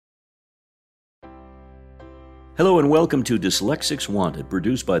Hello and welcome to Dyslexics Wanted,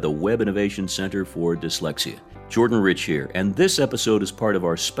 produced by the Web Innovation Center for Dyslexia. Jordan Rich here, and this episode is part of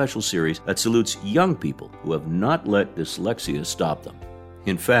our special series that salutes young people who have not let dyslexia stop them.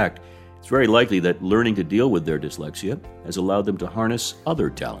 In fact, it's very likely that learning to deal with their dyslexia has allowed them to harness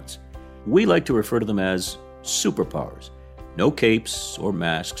other talents. We like to refer to them as superpowers. No capes or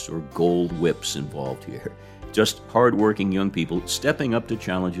masks or gold whips involved here. Just hardworking young people stepping up to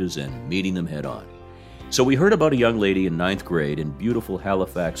challenges and meeting them head on. So we heard about a young lady in 9th grade in beautiful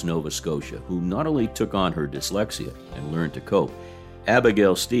Halifax, Nova Scotia, who not only took on her dyslexia and learned to cope.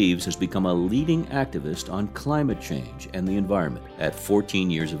 Abigail Steeves has become a leading activist on climate change and the environment at 14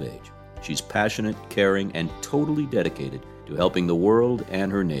 years of age. She's passionate, caring, and totally dedicated to helping the world and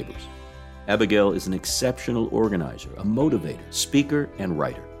her neighbors. Abigail is an exceptional organizer, a motivator, speaker, and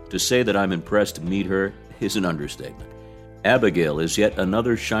writer. To say that I'm impressed to meet her is an understatement. Abigail is yet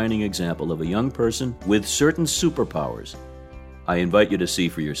another shining example of a young person with certain superpowers I invite you to see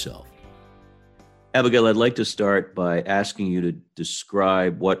for yourself. Abigail, I'd like to start by asking you to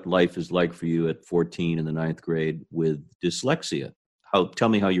describe what life is like for you at 14 in the 9th grade with dyslexia. Tell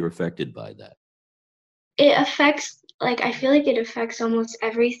me how you're affected by that. It affects, I feel like it affects almost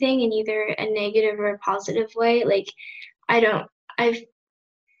everything in either a negative or a positive way.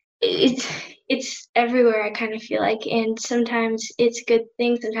 It's everywhere, I kind of feel like, and sometimes it's a good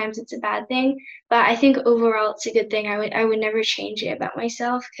thing, sometimes it's a bad thing, but I think overall it's a good thing. I would never change it about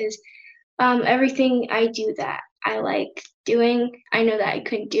myself, because everything I do that I like doing, I know that I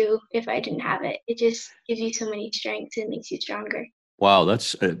couldn't do if I didn't have it. It just gives you so many strengths and makes you stronger. Wow,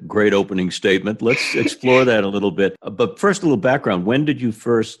 that's a great opening statement. Let's explore that a little bit. But first, a little background. When did you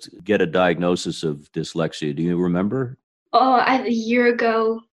first get a diagnosis of dyslexia? Do you remember? A year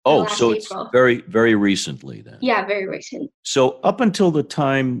ago. Oh, so it's very, very recently then. Yeah, very recent. So up until the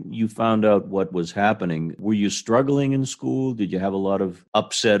time you found out what was happening, were you struggling in school? Did you have a lot of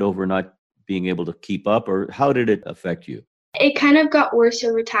upset over not being able to keep up, or how did it affect you? It kind of got worse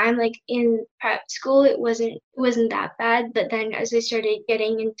over time. Like in prep school, it wasn't that bad, but then as I started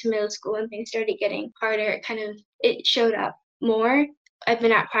getting into middle school and things started getting harder, it showed up more. I've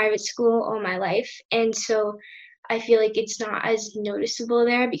been at private school all my life, and so I feel like it's not as noticeable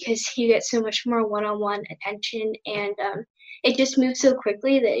there because you get so much more one-on-one attention, and it just moves so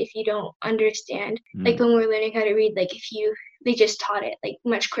quickly that if you don't understand, like when we're learning how to read, they just taught it like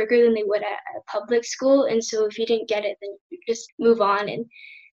much quicker than they would at a public school, and so if you didn't get it, then you just move on. And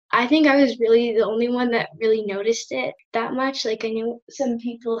I think I was really the only one that really noticed it that much. Like I knew some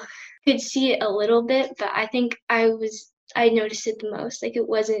people could see it a little bit, but I think I noticed it the most. Like it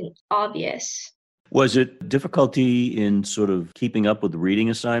wasn't obvious. Was it difficulty in sort of keeping up with reading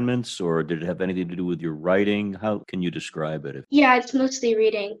assignments, or did it have anything to do with your writing? How can you describe it? Yeah, it's mostly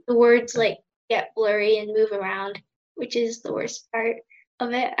reading. The words get blurry and move around, which is the worst part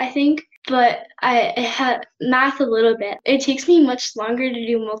of it, I think. But I had math a little bit. It takes me much longer to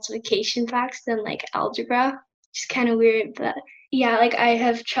do multiplication facts than algebra, which is kind of weird. But yeah, I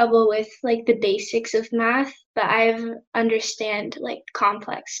have trouble with the basics of math, but I understand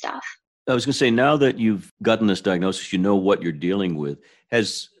complex stuff. I was going to say, now that you've gotten this diagnosis, you know what you're dealing with.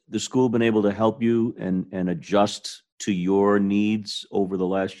 Has the school been able to help you and adjust to your needs over the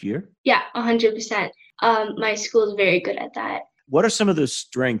last year? Yeah, 100%. My school is very good at that. What are some of the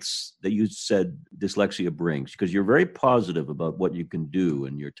strengths that you said dyslexia brings? Because you're very positive about what you can do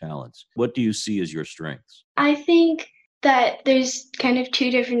and your talents. What do you see as your strengths? I think that there's kind of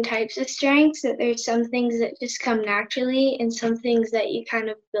two different types of strengths, that there's some things that just come naturally and some things that you kind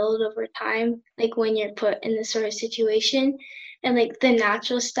of build over time, like when you're put in this sort of situation. And the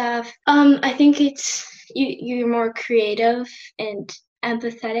natural stuff, I think it's you're more creative and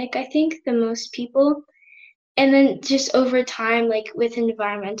empathetic, I think, than most people. And then just over time, with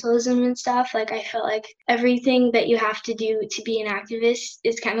environmentalism and stuff, I felt like everything that you have to do to be an activist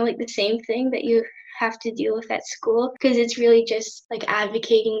is kind of the same thing that you have to deal with at school, because it's really just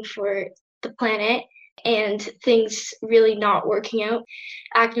advocating for the planet and things really not working out.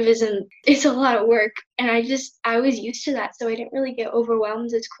 Activism, it's a lot of work, and I was used to that, so I didn't really get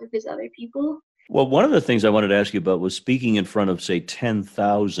overwhelmed as quick as other people. Well, one of the things I wanted to ask you about was speaking in front of, say,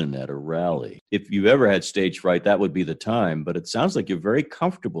 10,000 at a rally. If you ever had stage fright, that would be the time, but it sounds like you're very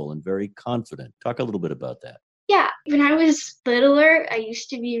comfortable and very confident. Talk a little bit about that. Yeah, when I was littler, I used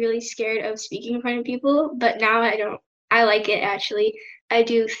to be really scared of speaking in front of people, but now I don't. I like it, actually. I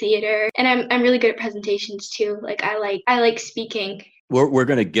do theater, and I'm really good at presentations too. I like speaking. We're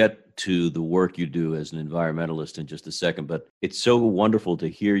going to get to the work you do as an environmentalist in just a second, but it's so wonderful to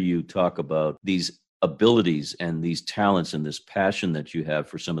hear you talk about these abilities and these talents and this passion that you have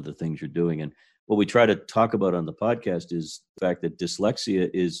for some of the things you're doing. And what we try to talk about on the podcast is the fact that dyslexia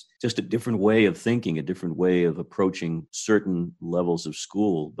is just a different way of thinking, a different way of approaching certain levels of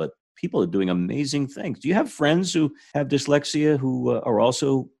school. But people are doing amazing things. Do you have friends who have dyslexia who are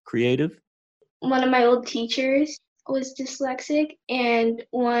also creative? One of my old teachers was dyslexic, and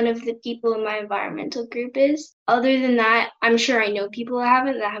one of the people in my environmental group is. Other than that, I'm sure I know people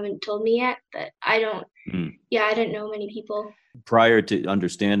that haven't told me yet, but I don't. Yeah, I don't know many people. Prior to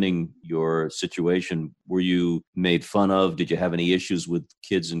understanding your situation, were you made fun of? Did you have any issues with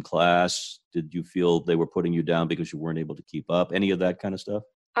kids in class? Did you feel they were putting you down because you weren't able to keep up? Any of that kind of stuff?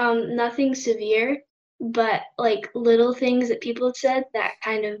 Nothing severe, but like little things that people had said that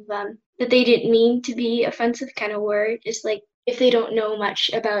kind of that they didn't mean to be offensive kind of were, just like if they don't know much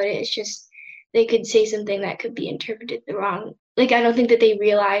about it, it's just they could say something that could be interpreted the wrong. Like I don't think that they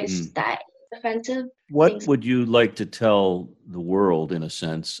realized that it's offensive. What would you like to tell the world, in a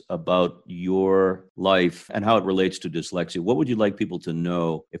sense, about your life and how it relates to dyslexia? What would you like people to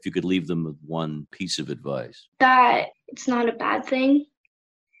know if you could leave them with one piece of advice? That it's not a bad thing.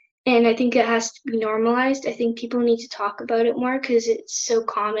 And I think it has to be normalized. I think people need to talk about it more because it's so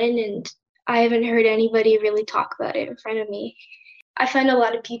common, and I haven't heard anybody really talk about it in front of me. I find a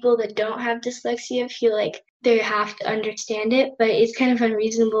lot of people that don't have dyslexia feel like they have to understand it, but it's kind of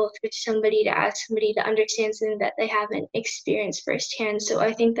unreasonable for somebody to ask somebody to understand something that they haven't experienced firsthand. So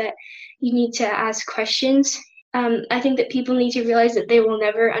I think that you need to ask questions. I think that people need to realize that they will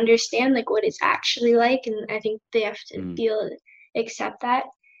never understand like what it's actually like, and I think they have to accept that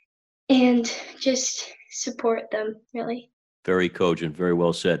and just support them, really. Very cogent, very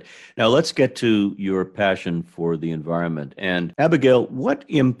well said. Now let's get to your passion for the environment. And Abigail, what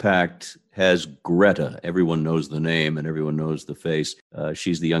impact has Greta, everyone knows the name and everyone knows the face,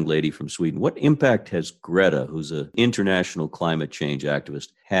 she's the young lady from Sweden. What impact has Greta, who's an international climate change activist,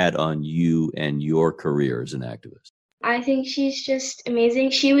 had on you and your career as an activist? I think she's just amazing.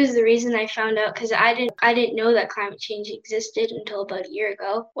 She was the reason I found out because I didn't know that climate change existed until about a year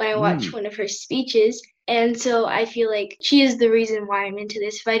ago when I watched one of her speeches. And so I feel like she is the reason why I'm into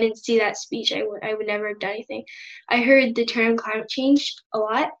this. If I didn't see that speech, I would never have done anything. I heard the term climate change a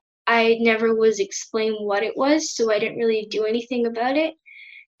lot. I never was explained what it was, so I didn't really do anything about it.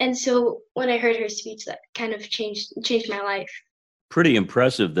 And so when I heard her speech, that kind of changed my life. Pretty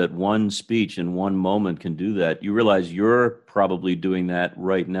impressive that one speech in one moment can do that. You realize you're probably doing that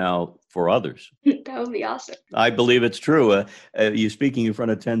right now for others. That would be awesome. I believe it's true. You're speaking in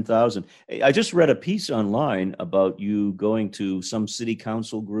front of 10,000. I just read a piece online about you going to some city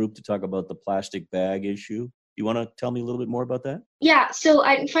council group to talk about the plastic bag issue. You want to tell me a little bit more about that? Yeah, so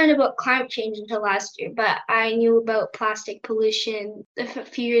I didn't find out about climate change until last year, but I knew about plastic pollution a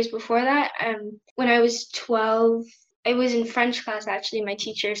few years before that. When I was 12, I was in French class, actually. My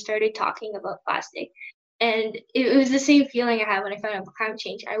teacher started talking about plastic. And it was the same feeling I had when I found out about climate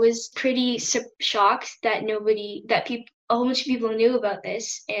change. I was pretty shocked that a whole bunch of people knew about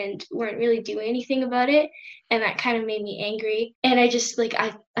this and weren't really doing anything about it. And that kind of made me angry. And I just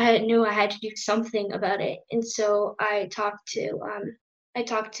I knew I had to do something about it. And so I talked to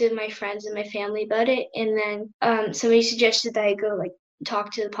my friends and my family about it. And then somebody suggested that I go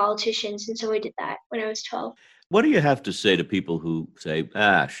talk to the politicians. And so I did that when I was 12. What do you have to say to people who say,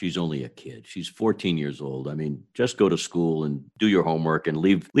 she's only a kid. She's 14 years old. I mean, just go to school and do your homework and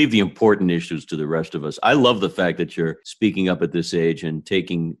leave the important issues to the rest of us. I love the fact that you're speaking up at this age and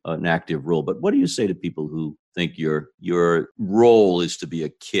taking an active role. But what do you say to people who think your role is to be a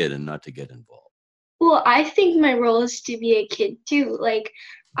kid and not to get involved? Well, I think my role is to be a kid too.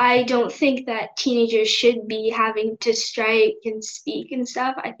 I don't think that teenagers should be having to strike and speak and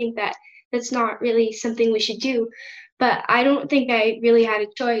stuff. I think that that's not really something we should do. But I don't think I really had a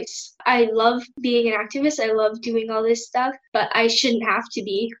choice. I love being an activist. I love doing all this stuff, but I shouldn't have to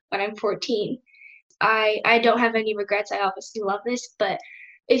be when I'm 14. I don't have any regrets. I obviously love this, but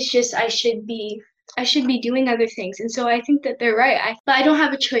it's just I should be doing other things. And so I think that they're right. But I don't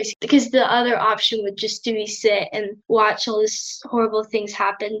have a choice because the other option would just be sit and watch all these horrible things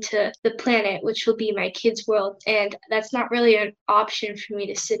happen to the planet, which will be my kids' world. And that's not really an option for me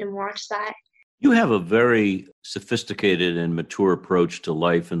to sit and watch that. You have a very sophisticated and mature approach to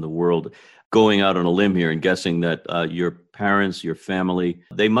life in the world. Going out on a limb here and guessing that your parents, your family,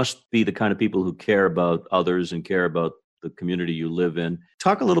 they must be the kind of people who care about others and care about the community you live in.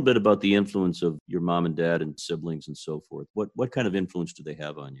 Talk a little bit about the influence of your mom and dad and siblings and so forth. What kind of influence do they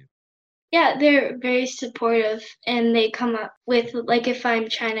have on you? Yeah, they're very supportive and they come up with, like, if I'm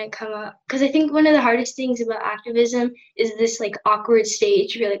trying to come up, because I think one of the hardest things about activism is this like awkward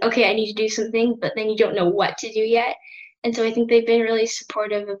stage where you're like, okay, I need to do something, but then you don't know what to do yet. And so I think they've been really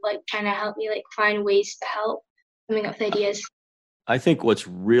supportive of like trying to help me like find ways to help coming up with ideas. I think what's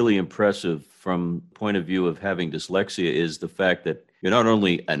really impressive from point of view of having dyslexia is the fact that you're not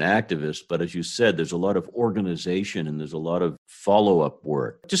only an activist, but as you said, there's a lot of organization and there's a lot of follow-up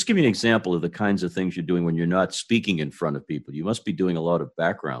work. Just give me an example of the kinds of things you're doing when you're not speaking in front of people. You must be doing a lot of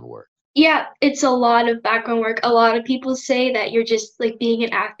background work. Yeah, it's a lot of background work. A lot of people say that you're just like being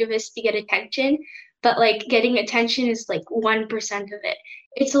an activist to get attention, but like getting attention is like 1% of it.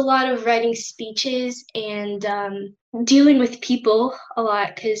 It's a lot of writing speeches and dealing with people a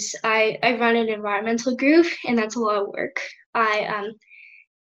lot because I run an environmental group and that's a lot of work. I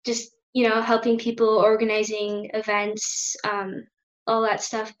just, helping people, organizing events, all that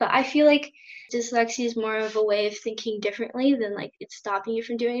stuff. But I feel like dyslexia is more of a way of thinking differently than like it's stopping you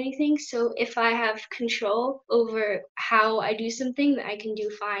from doing anything. So if I have control over how I do something, then I can do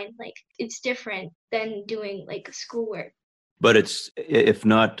fine. Like it's different than doing like schoolwork. But it's, if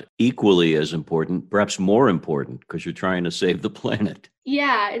not equally as important, perhaps more important because you're trying to save the planet.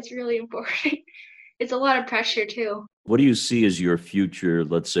 Yeah, it's really important. It's a lot of pressure too. What do you see as your future,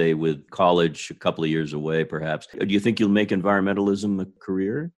 let's say, with college a couple of years away, perhaps? Do you think you'll make environmentalism a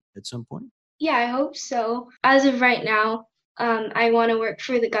career at some point? Yeah, I hope so. As of right now, I want to work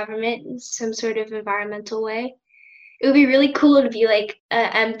for the government in some sort of environmental way. It would be really cool to be like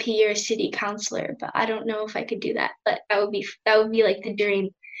an MP or a city councilor, but I don't know if I could do that. But that would be like the dream.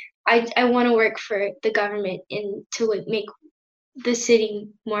 I want to work for the government and to like make the city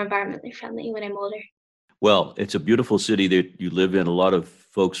more environmentally friendly when I'm older. Well, it's a beautiful city that you live in. A lot of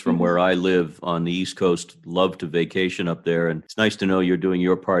folks from where I live on the East Coast love to vacation up there. And it's nice to know you're doing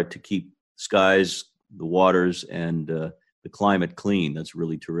your part to keep skies, the waters, and the climate clean. That's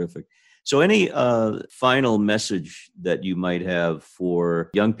really terrific. So any final message that you might have for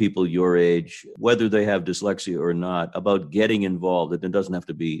young people your age, whether they have dyslexia or not, about getting involved? It doesn't have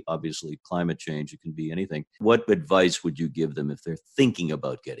to be, obviously, climate change. It can be anything. What advice would you give them if they're thinking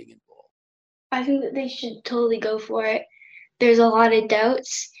about getting involved? I think that they should totally go for it. There's a lot of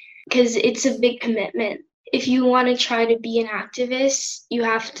doubts because it's a big commitment. If you want to try to be an activist, you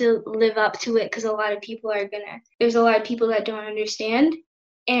have to live up to it because there's a lot of people that don't understand.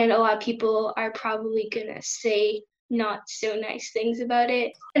 And a lot of people are probably going to say not so nice things about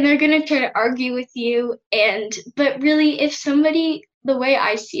it. And they're going to try to argue with you. But really, the way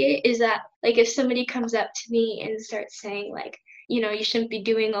I see it is that, like, if somebody comes up to me and starts saying, like, you shouldn't be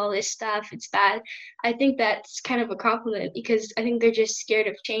doing all this stuff, it's bad, I think that's kind of a compliment because I think they're just scared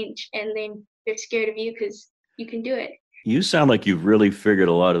of change and they're scared of you because you can do it. You sound like you've really figured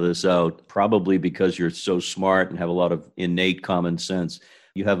a lot of this out, probably because you're so smart and have a lot of innate common sense.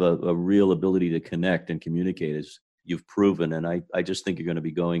 You have a real ability to connect and communicate, as you've proven. And I just think you're going to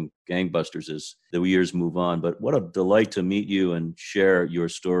be going gangbusters as the years move on. But what a delight to meet you and share your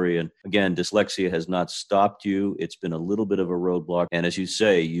story. And again, dyslexia has not stopped you. It's been a little bit of a roadblock. And as you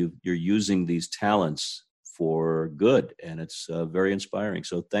say, you're using these talents for good. And it's very inspiring.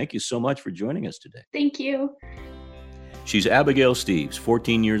 So thank you so much for joining us today. Thank you. She's Abigail Steeves,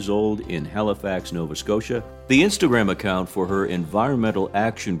 14 years old, in Halifax, Nova Scotia. The Instagram account for her environmental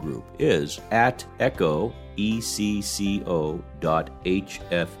action group is @ECCO.HFX,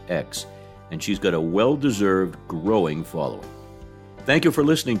 and she's got a well-deserved growing following. Thank you for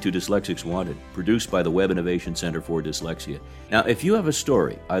listening to Dyslexics Wanted, produced by the Webb Innovation Center for Dyslexia. Now, if you have a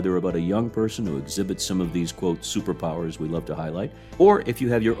story, either about a young person who exhibits some of these, quote, superpowers we love to highlight, or if you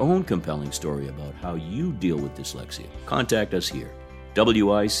have your own compelling story about how you deal with dyslexia, contact us here,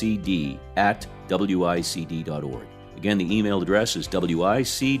 wicd@wicd.org. Again, the email address is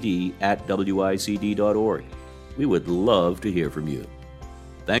wicd@wicd.org. We would love to hear from you.